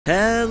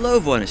Hello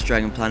everyone, it's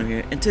dragonplatinum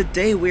here, and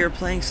today we are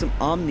playing some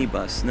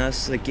OmniBus. Now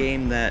this is a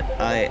game that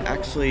I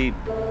actually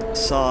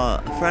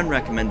saw a friend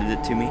recommended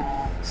it to me,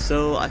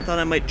 so I thought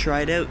I might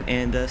try it out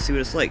and see what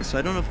it's like. So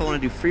I don't know if I want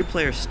to do free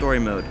play or story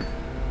mode.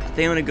 I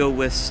think I'm going to go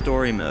with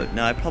story mode.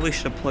 Now I probably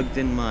should have plugged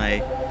in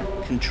my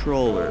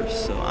controller,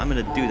 so I'm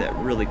going to do that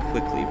really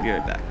quickly. Be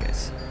right back,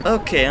 guys.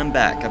 Okay, I'm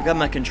back. I've got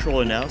my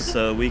controller now,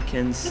 so we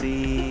can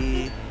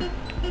see...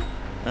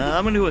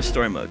 I'm going to do a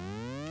story mode,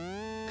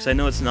 because I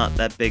know it's not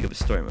that big of a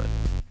story mode.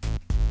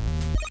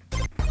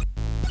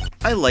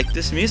 I like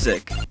this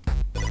music.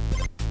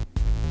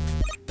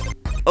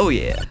 Oh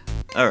yeah.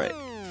 Alright.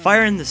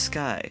 Fire in the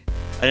sky.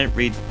 I didn't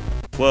read...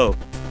 Whoa.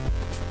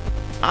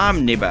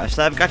 OmniBus,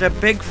 I've got a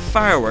big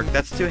firework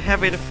that's too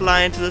heavy to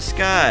fly into the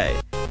sky.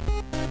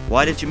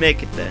 Why did you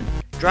make it then?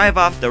 Drive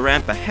off the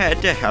ramp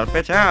ahead to help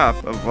it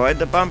up. Avoid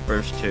the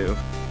bumpers too.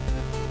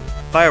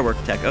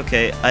 Firework tech.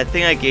 Okay, I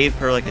think I gave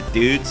her like a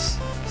dude's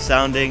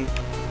sounding...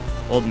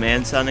 old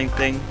man sounding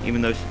thing,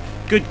 even though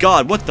good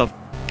god, what the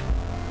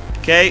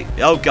okay,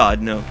 oh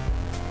god, no.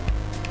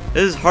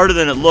 This is harder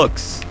than it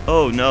looks.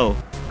 Oh no.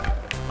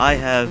 I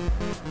have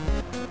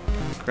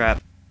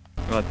crap.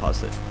 Oh, I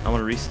paused it. I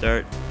want to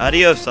restart.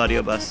 Adios,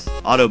 Autobus.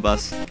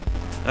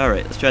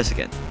 Alright, let's try this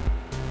again.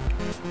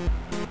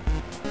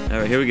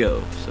 Alright, here we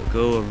go. So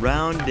go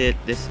around it.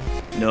 This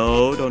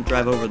no, don't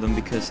drive over them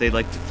because they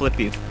like to flip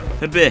you.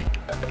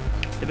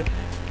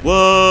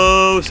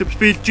 Whoa! Super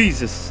speed,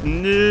 Jesus!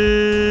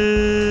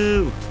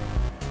 No!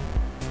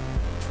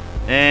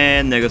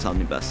 And there goes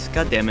OmniBus.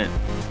 God damn it!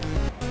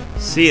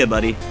 See ya,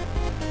 buddy.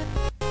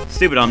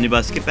 Stupid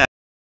OmniBus, get back!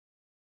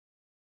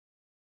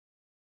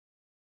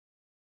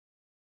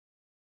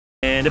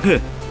 And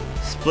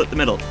split the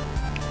middle.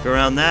 Go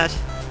around that.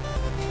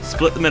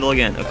 Split the middle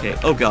again. Okay.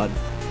 Oh god.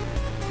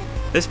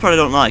 This part I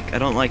don't like. I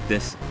don't like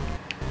this.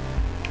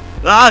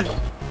 Ah!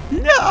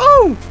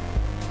 No!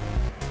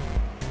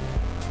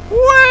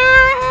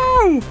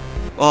 Wow!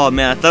 Oh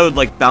man, I thought it would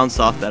like bounce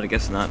off that. I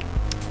guess not.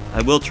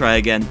 I will try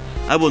again.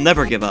 I will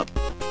never give up.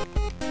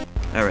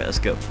 Alright, let's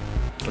go.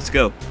 Let's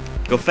go.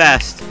 Go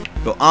fast.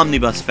 Go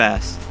OmniBus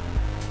fast.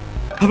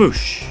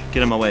 Haboosh!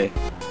 Get out of my way.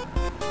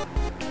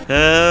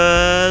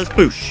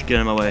 Boosh! Get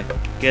out of my way.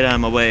 Get out of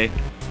my way.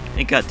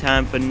 Ain't got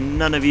time for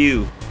none of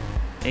you.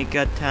 Ain't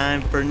got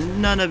time for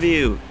none of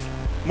you.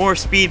 More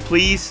speed,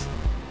 please.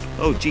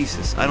 Oh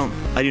Jesus,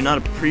 I do not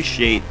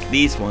appreciate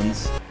these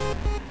ones.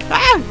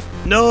 Ah!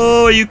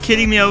 No, are you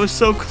kidding me? I was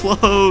so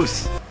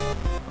close.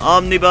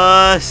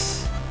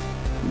 OmniBus.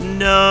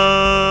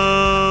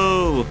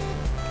 No.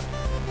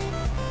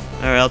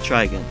 Alright, I'll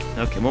try again.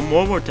 Okay, one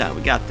more time.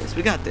 We got this.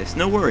 We got this.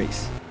 No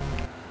worries.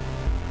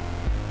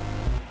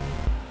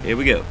 Here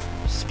we go.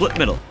 Split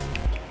middle.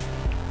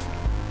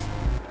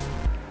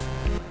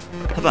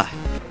 Haba.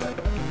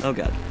 Oh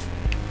god.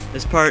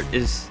 This part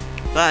is...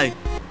 Bye.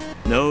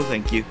 No,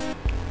 thank you.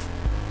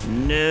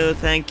 No,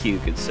 thank you,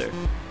 good sir.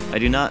 I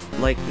do not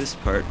like this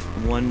part.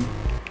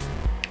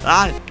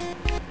 Ah!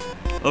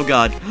 Oh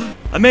god.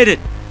 I made it!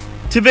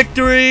 To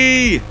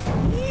victory!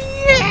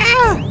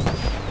 Yeah!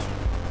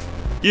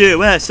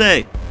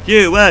 USA!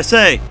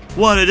 USA!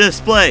 What a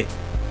display!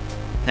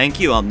 Thank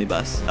you,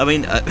 OmniBus. I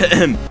mean,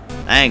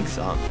 thanks,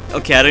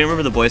 okay, I don't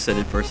remember the voice I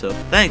did first, so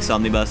thanks,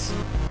 OmniBus.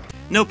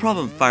 No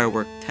problem,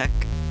 firework tech.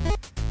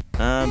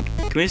 Can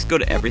we just go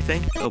to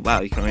everything? Oh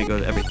wow, you can only go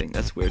to everything.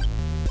 That's weird.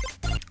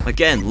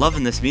 Again,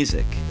 loving this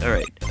music.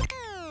 Alright.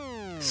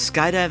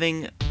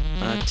 Skydiving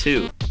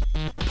 2.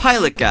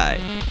 Pilot guy.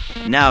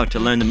 Now to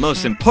learn the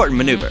most important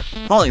maneuver.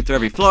 Falling through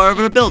every floor of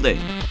a building.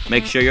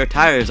 Make sure your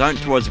tires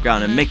aren't towards the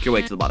ground and make your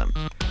way to the bottom.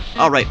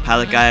 Alright,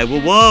 pilot guy.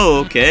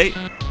 Whoa, okay.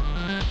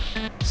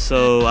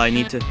 So I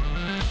need to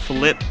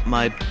flip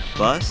my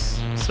bus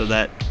so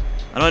that...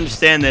 I don't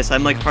understand this.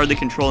 I'm like hardly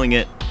controlling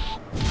it.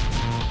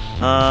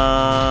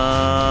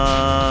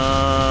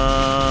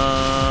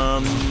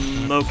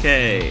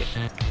 Okay.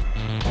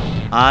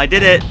 I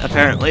did it,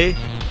 apparently.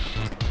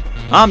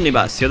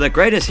 OmniBus, you're the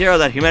greatest hero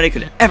that humanity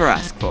could ever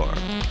ask for.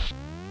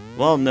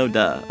 Well, no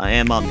duh. I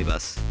am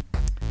OmniBus.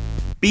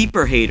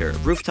 Beeper hater.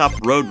 Rooftop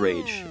road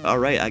rage.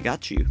 Alright, I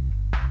got you.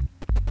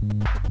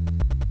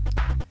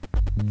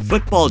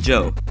 Football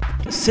Joe.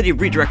 The city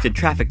redirected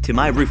traffic to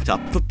my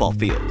rooftop football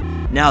field.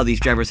 Now these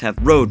drivers have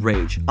road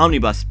rage.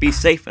 OmniBus, be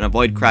safe and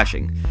avoid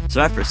crashing. So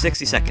after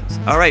 60 seconds.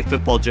 Alright,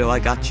 Football Joe, I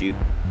got you.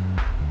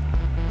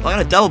 Oh, I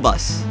got a double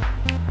bus.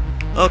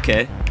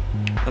 Okay.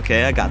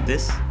 Okay, I got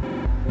this.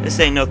 This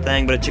ain't no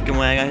thing but a chicken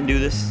wing. I can do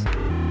this.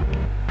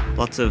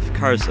 Lots of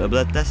cars though,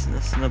 but that's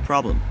no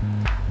problem.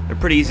 They're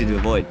pretty easy to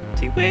avoid.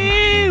 See,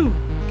 woo!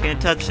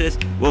 Can't touch this.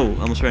 Whoa,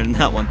 almost ran into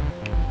that one.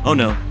 Oh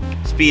no.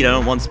 Speed, I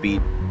don't want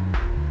speed.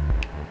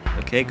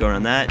 Okay, go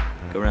around that.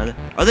 Go around that.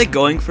 Are they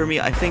going for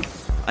me? I think...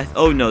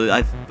 oh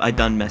no, I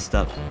done messed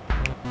up.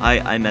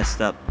 I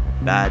messed up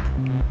bad.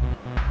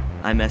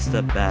 I messed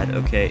up bad.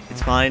 Okay,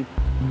 it's fine.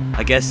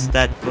 I guess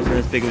that wasn't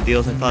as big of a deal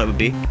as I thought it would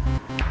be.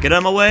 Get out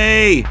of my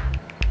way!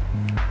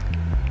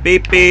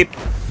 Beep beep.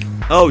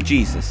 Oh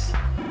Jesus.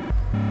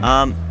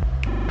 Damn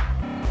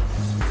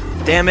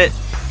it.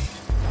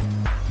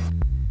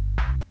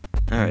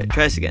 Alright,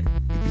 try this again.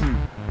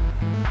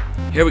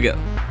 Here we go.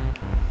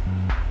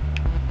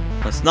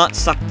 Let's not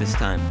suck this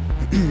time.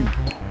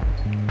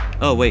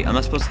 Oh, wait, I'm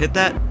not supposed to hit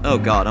that? Oh,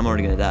 God, I'm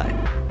already gonna die.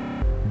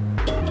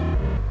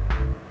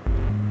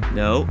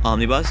 No,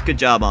 OmniBus. Good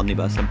job,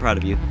 OmniBus. I'm proud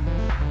of you.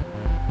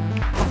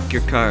 Fuck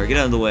your car. Get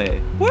out of the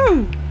way.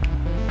 Woo!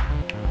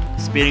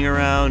 Speeding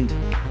around.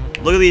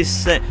 Look at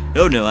these.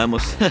 Oh, no, I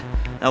almost... that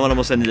one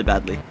almost ended it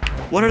badly.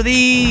 What are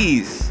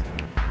these?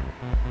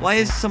 Why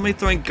is somebody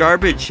throwing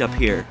garbage up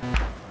here?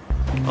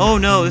 Oh,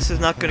 no, this is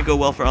not gonna go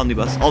well for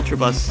OmniBus.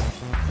 Ultrabus.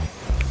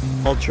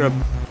 Ultra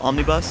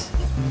OmniBus?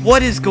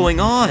 What is going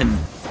on?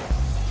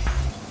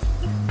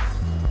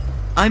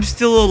 I'm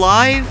still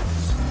alive?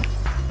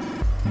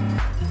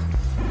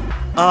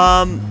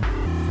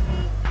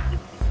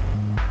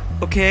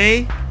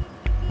 Okay.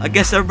 I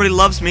guess everybody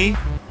loves me.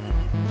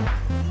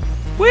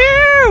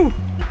 Woo!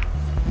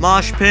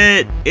 Mosh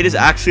pit. It is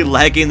actually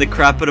lagging the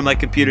crap out of my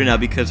computer now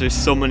because there's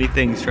so many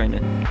things trying to...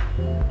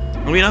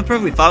 I mean, I'm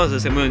perfectly fine with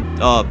this. I'm going...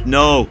 Oh,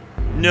 no.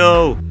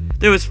 No.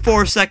 There was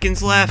 4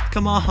 seconds left.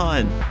 Come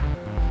on.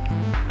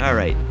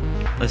 Alright.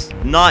 Let's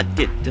not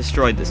get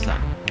destroyed this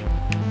time.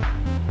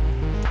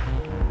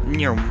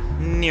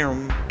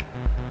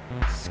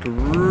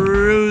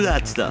 Screw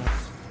that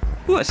stuff.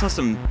 Ooh, I saw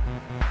some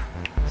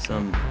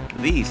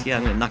of these. Yeah,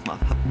 I'm gonna knock them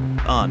off.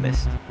 Oh, I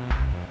missed.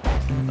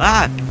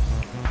 Ah!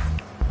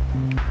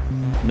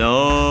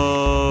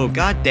 No!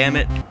 God damn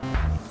it.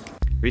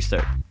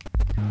 Restart.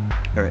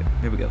 Alright,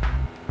 here we go.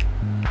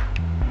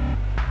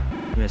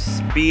 I'm gonna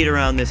speed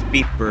around this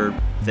beeper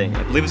thing.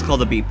 I believe it's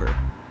called a beeper.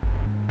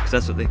 Because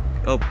that's what they...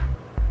 Oh.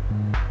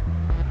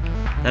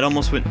 That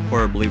almost went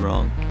horribly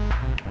wrong.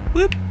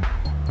 Whoop!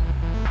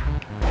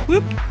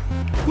 Whoop!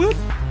 Whoop!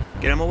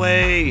 Get him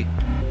away!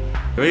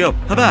 Here we go.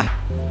 Hubba!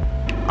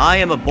 I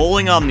am a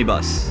bowling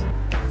OmniBus.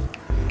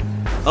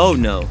 Oh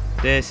no.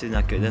 This is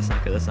not good. That's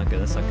not good. That's not good.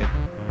 That's not good.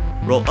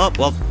 Roll up.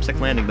 Well,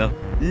 second landing though.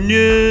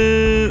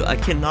 No! I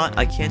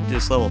can't do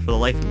this level for the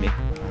life of me.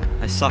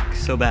 I suck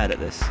so bad at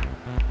this.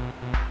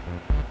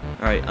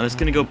 Alright, I'm just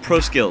gonna go pro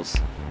skills.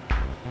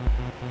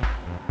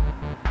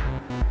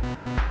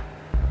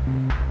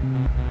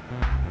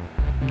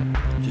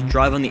 Just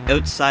drive on the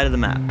outside of the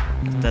map.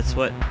 That's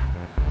what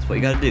you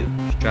gotta do.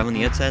 Just drive on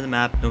the outside of the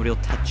map, nobody will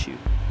touch you.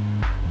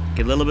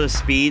 Get a little bit of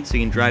speed so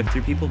you can drive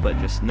through people, but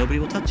just nobody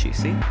will touch you,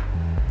 see?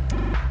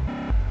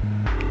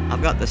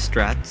 I've got the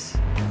strats.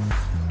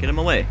 Get them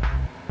away.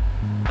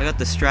 I got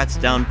the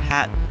strats down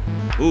pat.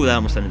 Ooh, that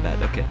almost ended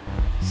bad. Okay.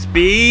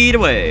 Speed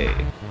away.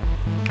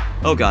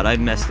 Oh god, I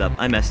messed up.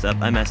 I messed up.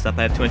 I messed up.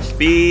 I have too much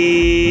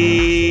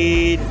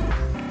speed.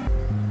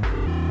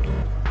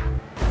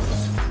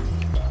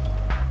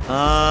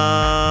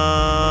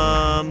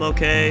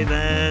 Okay,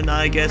 then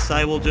I guess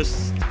I will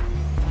just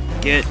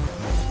get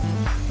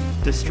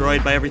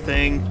destroyed by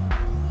everything.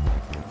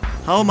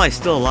 How am I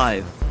still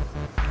alive?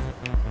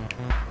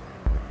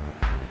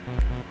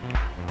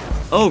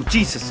 Oh,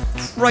 Jesus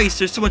Christ,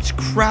 there's so much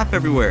crap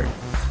everywhere.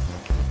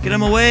 Get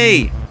him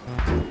away.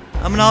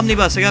 I'm an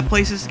OmniBus. I got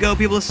places to go,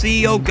 people to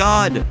see. Oh,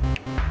 God.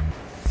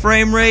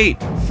 Frame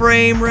rate.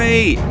 Frame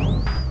rate.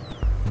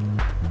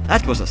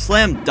 That was a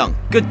slam dunk.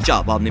 Good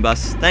job,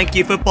 OmniBus. Thank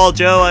you, Football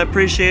Joe. I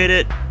appreciate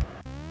it.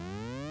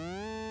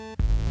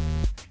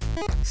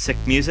 Sick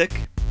music.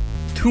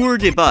 Tour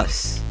de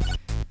bus.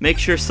 Make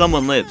sure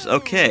someone lives.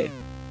 Okay.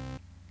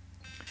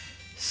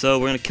 So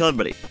we're gonna kill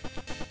everybody.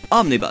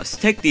 OmniBus.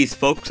 Take these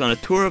folks on a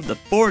tour of the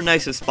 4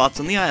 nicest spots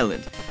on the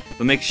island.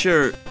 But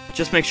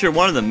just make sure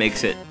one of them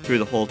makes it through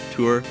the whole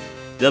tour.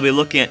 They'll be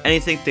looking at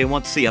anything they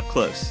want to see up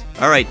close.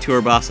 Alright,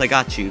 tour boss, I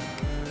got you.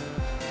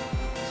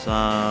 So,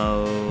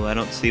 I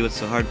don't see what's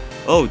so hard.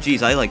 Oh,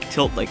 geez, I like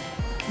tilt like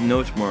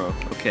no tomorrow.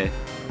 Okay.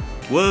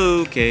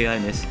 Whoa, okay, I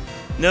missed.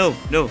 No,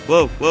 no,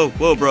 whoa, whoa,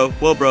 whoa,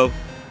 bro.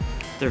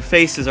 Their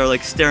faces are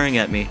like staring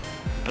at me.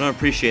 I don't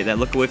appreciate that.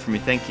 Look away from me,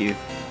 thank you.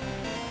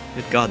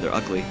 Good God, they're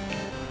ugly.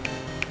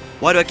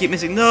 Why do I keep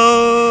missing?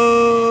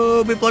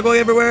 No! People are going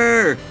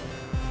everywhere!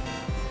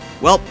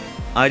 Well,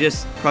 I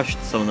just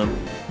crushed some of them.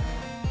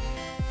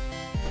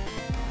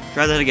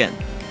 Try that again.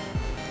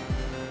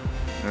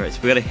 Alright,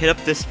 so we gotta hit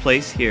up this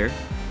place here.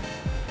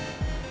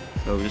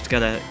 So we just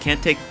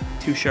can't take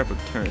too sharp of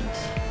turns.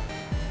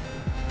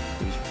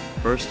 So just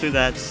burst through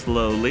that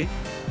slowly.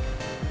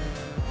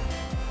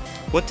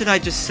 What did I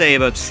just say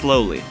about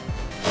slowly?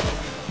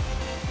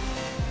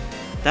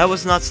 That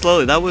was not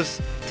slowly, that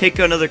was take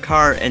another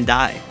car and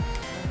die.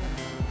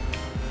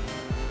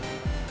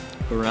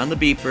 Go around the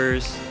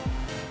beepers.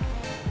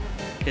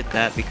 Hit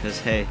that because,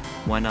 hey,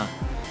 why not?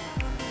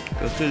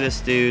 Go through this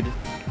dude.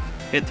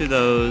 Hit through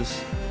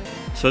those.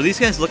 So are these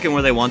guys looking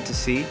where they want to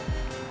see?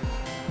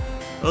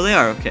 Oh, they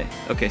are, okay.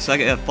 Okay, so I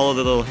gotta follow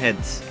the little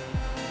heads.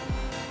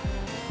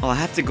 Oh, I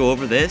have to go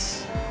over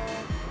this?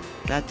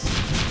 That's...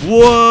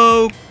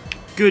 Whoa!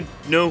 Good.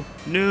 No,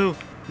 no,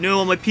 no,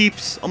 all my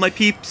peeps. All my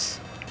peeps.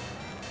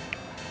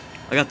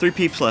 I got 3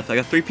 peeps left. I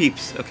got 3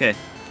 peeps. Okay.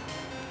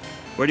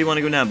 Where do you want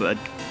to go now, bud?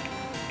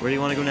 Where do you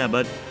want to go now,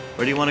 bud?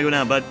 Where do you want to go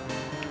now, bud?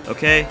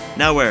 Okay,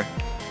 now where?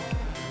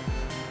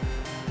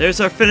 There's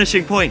our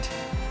finishing point.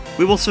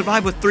 We will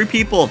survive with 3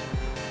 people.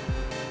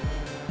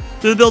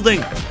 To the building.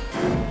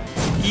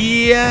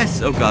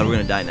 Yes. Oh god, we're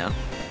gonna die now.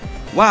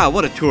 Wow,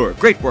 what a tour.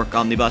 Great work,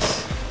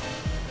 OmniBus.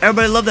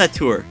 Everybody loved that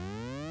tour.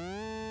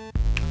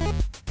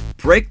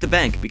 Break the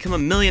bank. Become a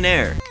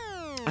millionaire.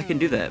 I can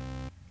do that.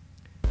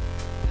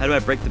 How do I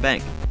break the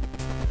bank?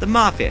 The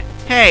Mafia.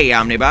 Hey,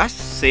 OmniBus.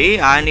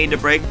 See, I need to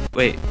break...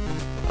 Wait.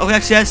 Oh,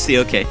 actually, I see.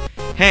 Okay.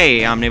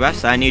 Hey,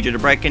 OmniBus. I need you to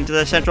break into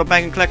the central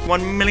bank and collect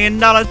 $1 million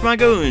from my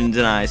goons.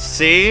 And I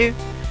see.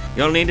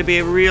 You'll need to be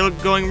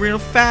going real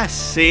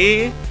fast.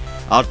 See?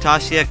 I'll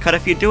toss you a cut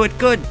if you do it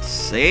good.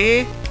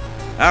 See?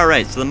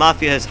 Alright, so the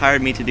Mafia has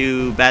hired me to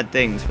do bad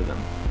things for them.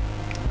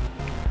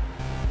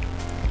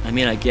 I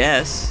mean, I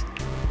guess.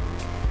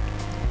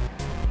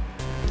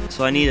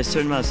 So I need a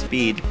certain amount of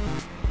speed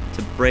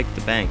to break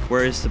the bank.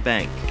 Where is the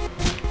bank?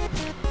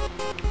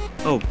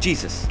 Oh,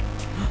 Jesus.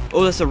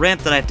 Oh, that's a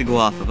ramp that I have to go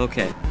off of.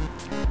 Okay.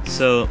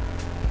 So,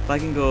 if I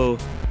can go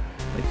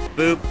like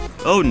boop.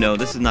 Oh no,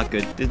 this is not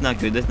good. This is not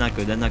good. That's not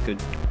good. That's not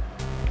good.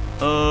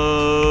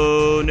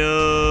 Oh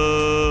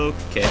no.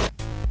 Okay.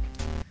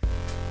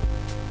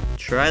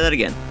 Try that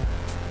again.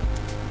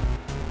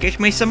 Get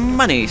me some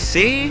money,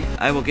 see?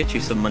 I will get you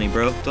some money,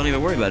 bro. Don't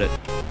even worry about it.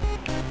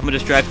 I'm gonna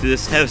just drive through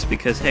this house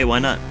because, hey, why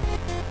not?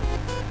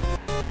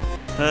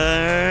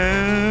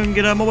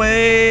 Get out of my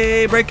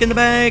way! Break in the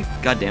bank!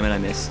 God damn it, I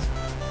missed.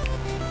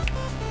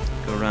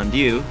 Go around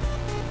you.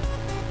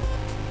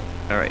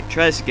 Alright,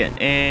 try this again.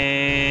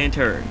 And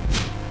turn.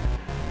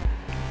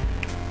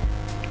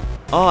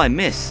 Oh, I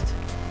missed.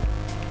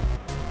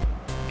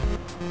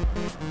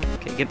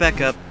 Okay, get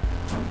back up.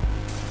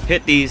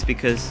 Hit these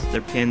because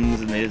they're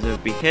pins and they deserve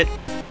to be hit.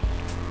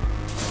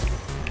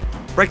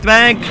 Break the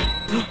bank!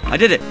 I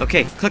did it!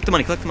 Okay, collect the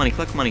money, collect the money,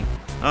 collect the money.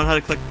 I don't know how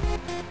to collect.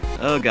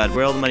 Oh god,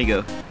 where'd all the money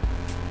go?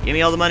 Give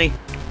me all the money.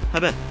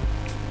 Hubba.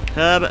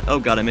 Hubba. Oh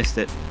god, I missed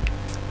it.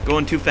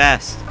 Going too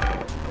fast.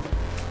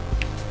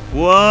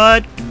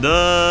 What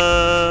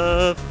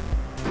the...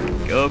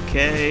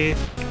 Okay.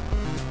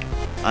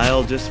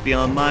 I'll just be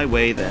on my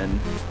way then.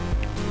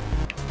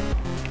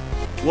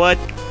 What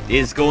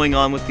is going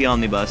on with the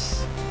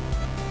OmniBus?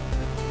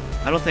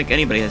 I don't think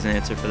anybody has an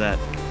answer for that.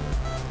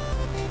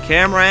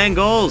 Camera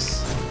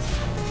angles!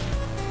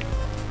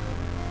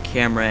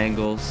 Camera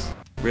angles.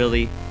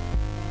 Really?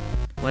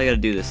 Why you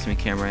gotta do this to me,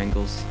 camera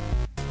angles?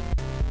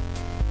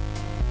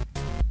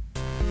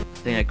 I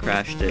think I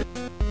crashed it.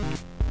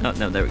 Oh,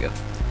 no, there we go.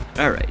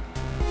 Alright.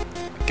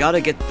 Gotta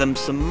get them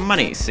some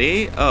money,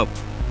 see? Oh,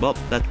 well,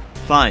 that's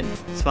fine.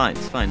 It's fine,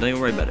 it's fine. Don't even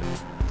worry about it.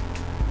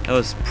 That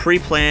was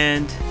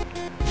pre-planned,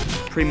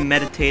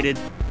 premeditated.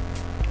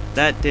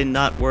 That did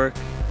not work.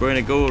 We're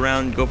gonna go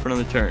around, go for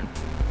another turn.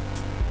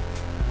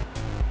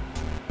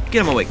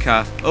 Get him away,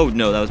 car. Oh,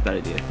 no, that was a bad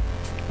idea.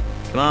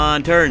 Come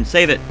on, turn.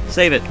 Save it.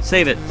 Save it.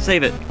 Save it.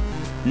 Save it.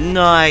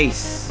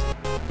 Nice.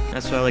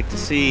 That's what I like to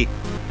see.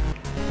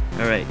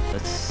 Alright,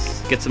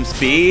 let's get some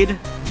speed.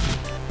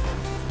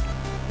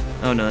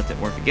 Oh no, that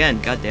didn't work again.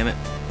 God damn it.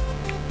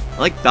 I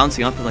like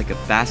bouncing off of like a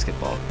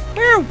basketball.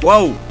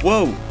 Whoa,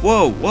 whoa,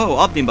 whoa,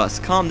 whoa.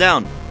 OmniBus, calm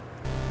down.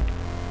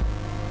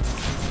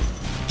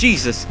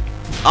 Jesus.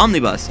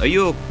 OmniBus, are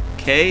you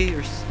okay?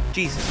 Or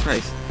Jesus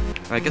Christ.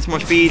 Alright, get some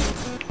more speed.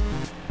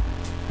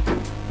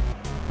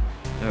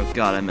 Oh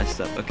god, I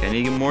messed up. Okay, I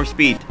need to get more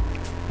speed.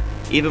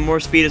 Even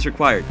more speed is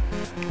required.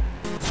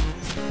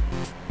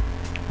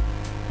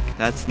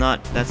 That's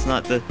not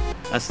the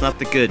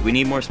good. We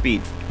need more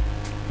speed.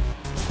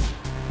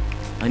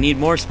 I need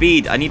more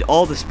speed. I need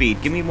all the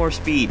speed. Give me more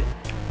speed.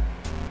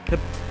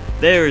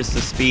 There's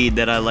the speed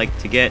that I like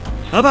to get.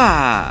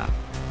 Hubba!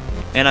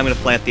 And I'm gonna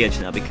fly off the edge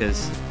now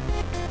because...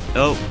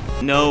 Oh,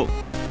 no,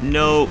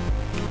 no.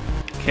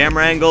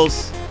 Camera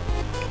angles.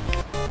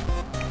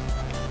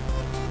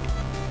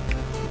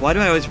 Why do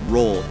I always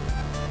roll?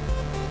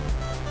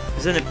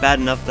 Isn't it bad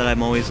enough that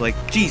I'm always like,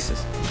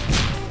 Jesus?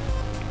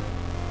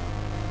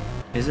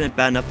 Isn't it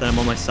bad enough that I'm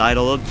on my side?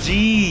 Although,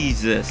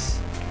 Jesus.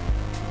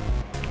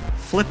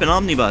 Flippin'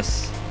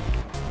 OmniBus.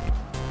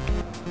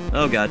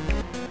 Oh god.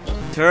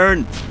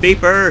 Turn,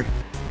 beeper.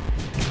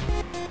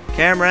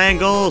 Camera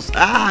angles.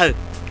 Ah!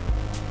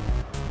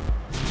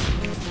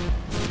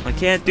 I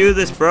can't do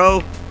this,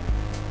 bro.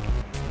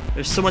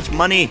 There's so much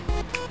money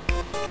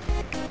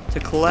to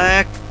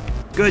collect.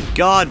 Good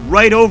god,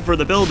 right over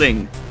the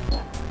building.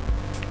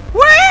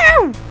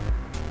 Woo!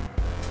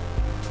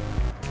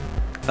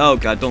 Oh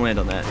god, don't land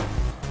on that.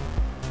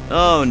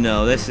 Oh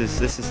no, this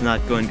is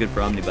not going good for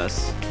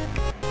OmniBus.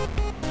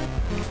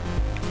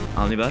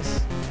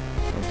 OmniBus?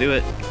 Don't do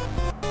it.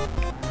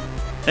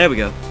 There we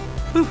go.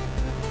 Whew.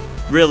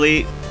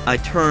 Really? I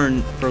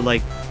turn for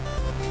like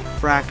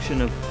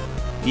fraction of...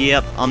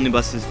 Yep,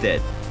 OmniBus is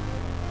dead.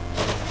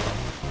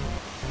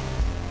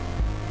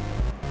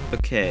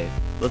 Okay,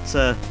 let's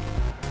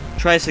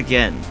try this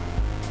again.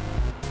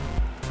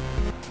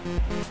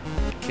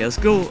 Okay, let's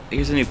go.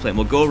 Here's a new plan.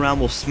 We'll go around,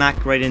 we'll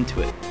smack right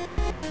into it.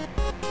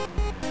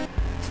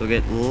 So we'll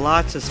get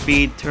lots of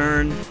speed,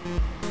 turn.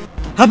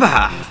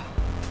 Hubba!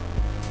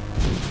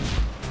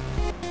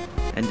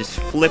 and just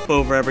flip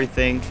over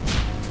everything.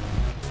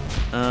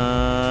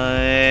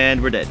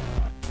 And we're dead.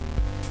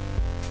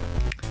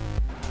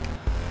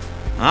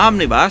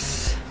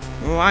 OmniBus?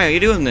 Why are you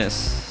doing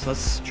this?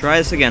 Let's try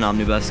this again,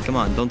 OmniBus. Come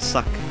on, don't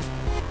suck.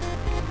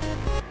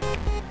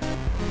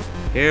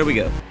 Here we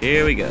go.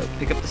 Here we go.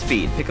 Pick up the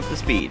speed. Pick up the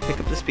speed. Pick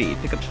up the speed.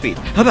 Pick up speed.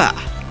 Hubba!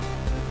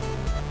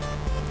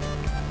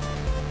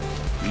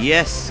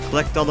 Yes,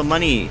 collect all the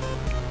money.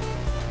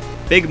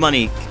 Big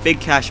money. Big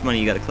cash money.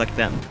 You gotta collect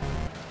them.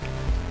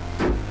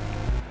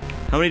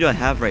 How many do I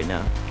have right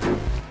now?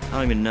 I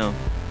don't even know.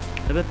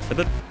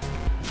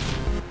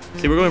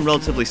 See, we're going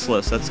relatively slow,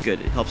 so that's good.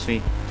 It helps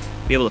me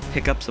be able to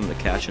pick up some of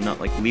the cash and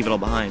not, like, leave it all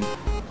behind.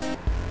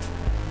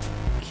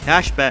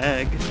 Cash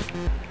bag.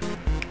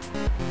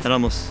 That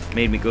almost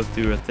made me go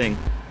through a thing.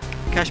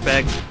 Cash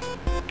bag.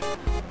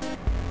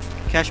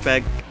 Cash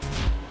bag.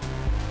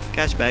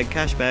 Cash bag,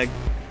 cash bag.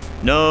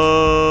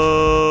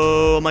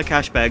 No, my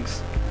cash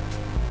bags.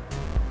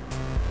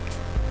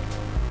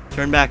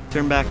 Turn back,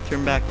 turn back,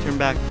 turn back, turn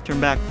back, turn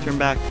back, turn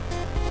back.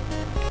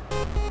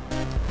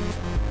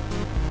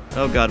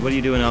 Oh god, what are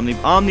you doing,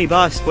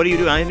 OmniBus? What are you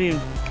doing? I haven't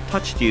even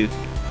touched you.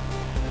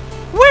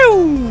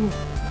 Woo!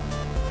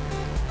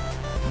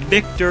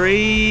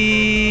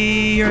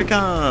 Victory! Here I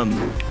come!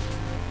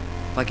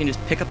 If I can just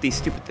pick up these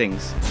stupid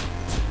things,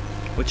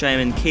 which I am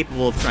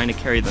incapable of trying to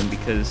carry them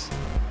because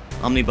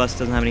OmniBus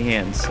doesn't have any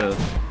hands, so...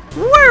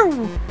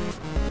 Woo!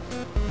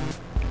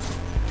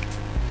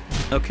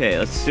 Okay,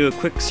 let's do a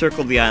quick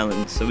circle of the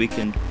island so we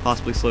can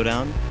possibly slow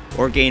down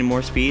or gain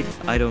more speed.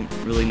 I don't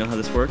really know how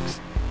this works.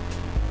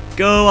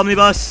 Go,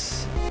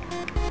 OmniBus!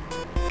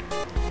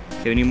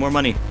 Okay, we need more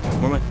money.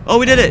 More money. Oh,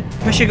 we did it!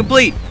 Mission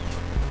complete!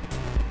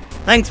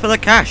 Thanks for the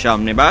cash,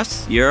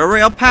 OmniBus. You're a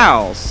real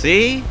pal,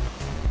 see?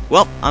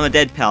 Well, I'm a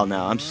dead pal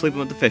now. I'm sleeping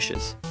with the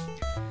fishes.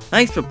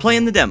 Thanks for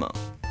playing the demo.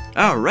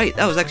 Alright,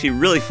 that was actually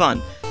really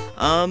fun.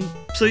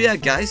 So yeah,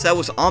 guys, that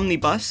was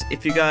OmniBus.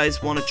 If you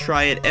guys want to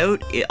try it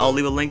out, I'll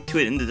leave a link to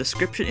it in the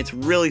description. It's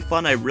really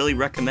fun. I really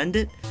recommend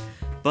it.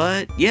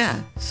 But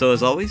yeah, so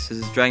as always, this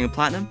is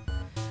dragonplatinum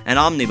and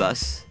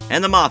OmniBus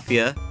and the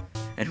Mafia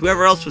and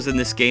whoever else was in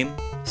this game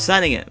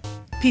signing out.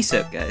 Peace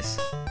out, guys.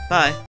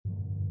 Bye.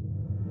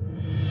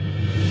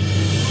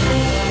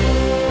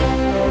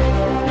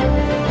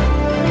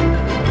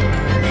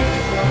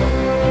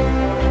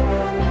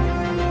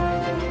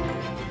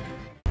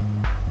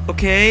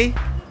 Okay,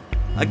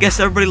 I guess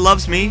everybody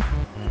loves me.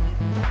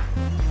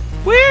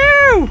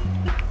 Woo!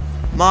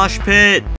 Mosh pit.